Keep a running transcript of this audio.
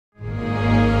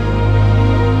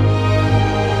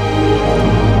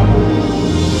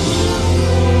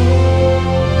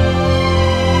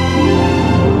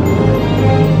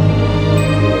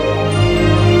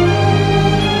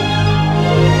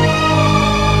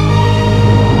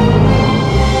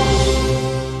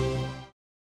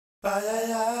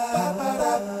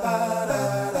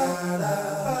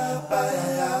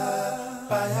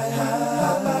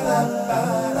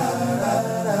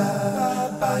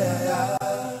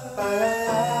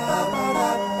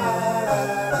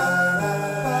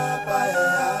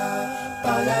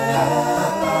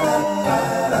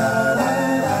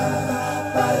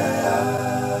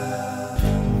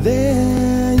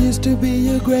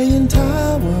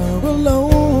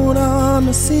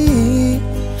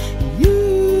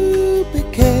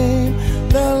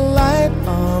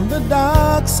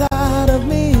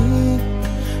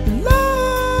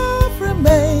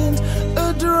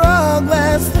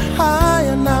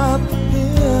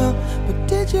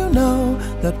did you know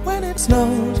that when it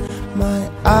snows, my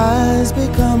eyes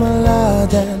become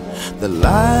large and the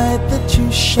light that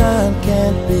you shine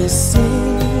can't be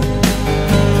seen?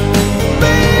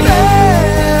 Baby,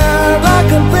 I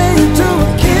compare you to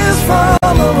a kiss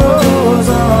from a rose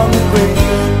on the grave.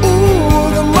 Ooh,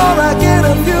 the more I get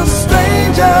of you, the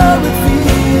stranger it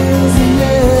feels,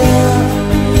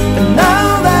 yeah. And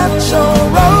now that your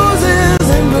rose is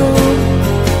in bloom,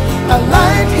 a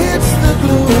light hits the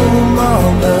gloom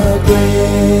on the grave.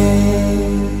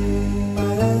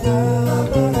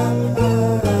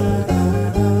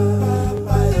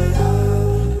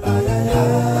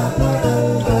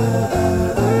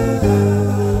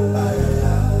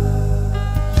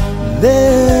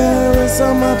 There is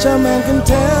so much a man can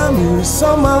tell you,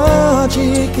 so much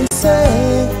he can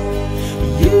say.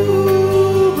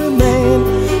 You remain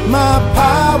my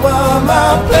power,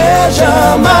 my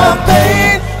pleasure, my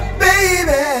pain.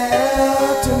 Baby,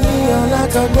 to me you're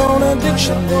like a grown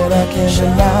addiction that I can't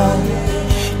deny.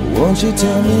 Won't you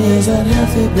tell me, is that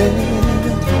healthy, baby?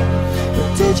 But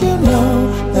did you know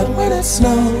that when it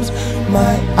snows,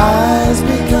 my eyes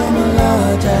become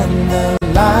large and the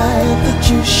light that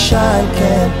you shine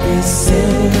can't be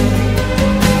seen?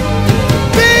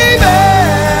 Baby,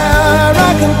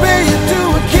 I compare you to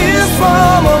a kiss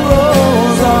from a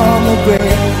rose on the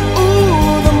grave.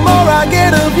 Ooh, the more I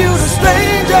get of you, the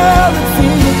stranger it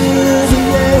feels,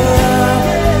 yeah.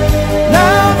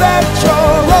 Now that your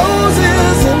rose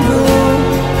is in bloom,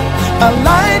 a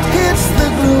light hits the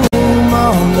gloom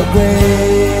on the grave.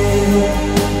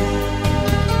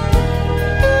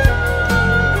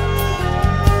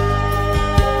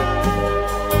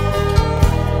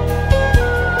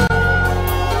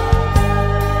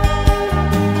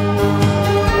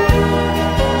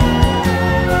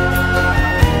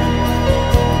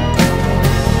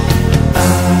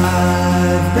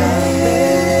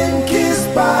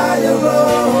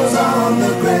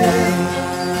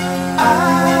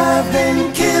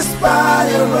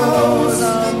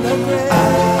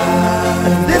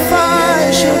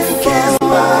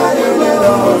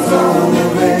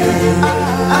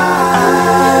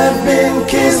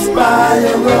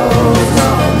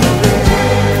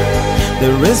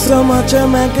 There is so much a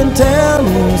man can tell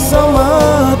me, so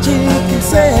much he can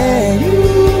say.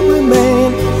 You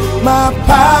remain my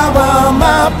power,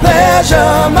 my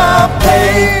pleasure, my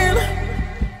pain.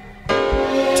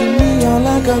 To me you're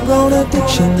like a grown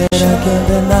addiction that I can't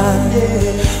deny.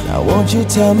 Now won't you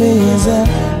tell me, is that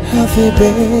healthy,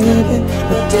 baby?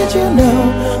 But did you know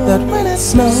that when it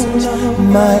snows,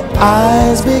 my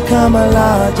eyes become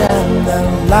large and the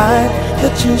light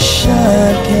that you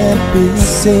shine can't be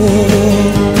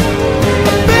seen?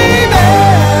 Baby,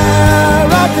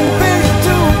 I compare you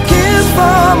to a kiss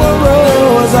from a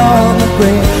rose on the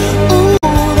grave.